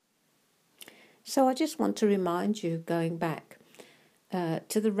So I just want to remind you, going back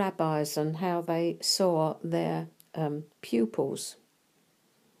to the rabbis and how they saw their pupils: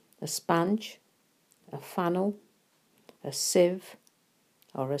 a sponge, a funnel, a sieve,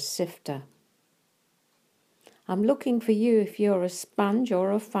 or a sifter. I'm looking for you, if you're a sponge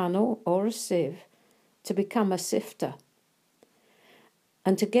or a funnel or a sieve, to become a sifter.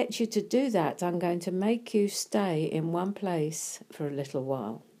 And to get you to do that, I'm going to make you stay in one place for a little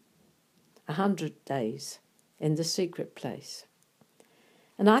while. 100 days in the secret place.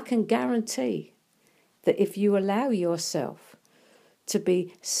 And I can guarantee that if you allow yourself to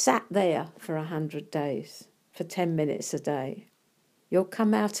be sat there for 100 days, for 10 minutes a day, you'll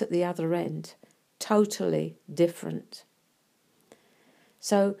come out at the other end totally different.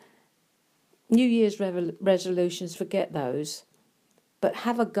 So New Year's resolutions, forget those, but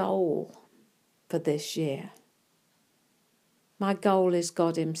have a goal for this year. My goal is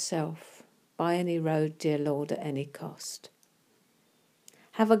God Himself, by any road, dear Lord, at any cost.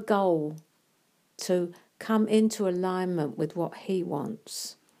 Have a goal to come into alignment with what He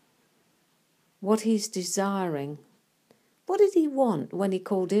wants, what He's desiring. What did He want when He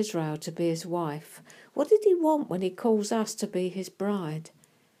called Israel to be His wife? What did He want when He calls us to be His bride?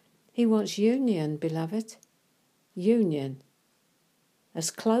 He wants union, beloved. Union. As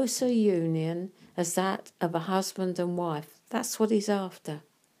close a union as that of a husband and wife. That's what He's after.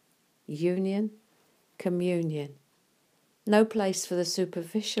 Union, communion. No place for the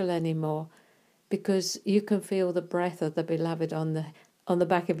superficial anymore, because you can feel the breath of the beloved on the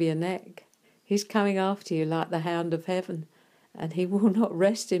back of your neck. He's coming after you like the hound of heaven, and He will not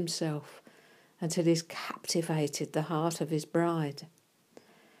rest Himself until He's captivated the heart of His bride.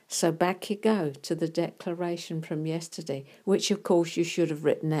 So back you go to the declaration from yesterday, which of course you should have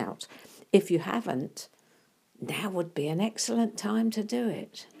written out. If you haven't, now would be an excellent time to do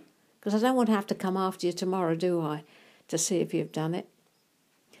it. Because I don't want to have to come after you tomorrow, do I, to see if you've done it.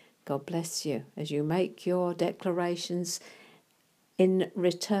 God bless you as you make your declarations in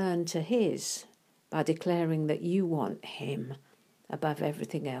return to His, by declaring that you want Him above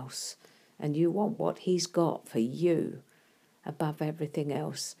everything else, and you want what He's got for you above everything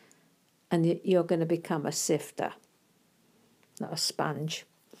else. And you're going to become a sifter, not a sponge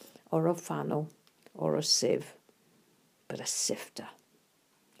or a funnel or a sieve, but a sifter.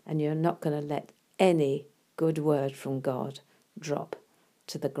 And you're not going to let any good word from God drop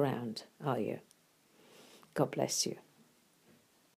to the ground, are you? God bless you.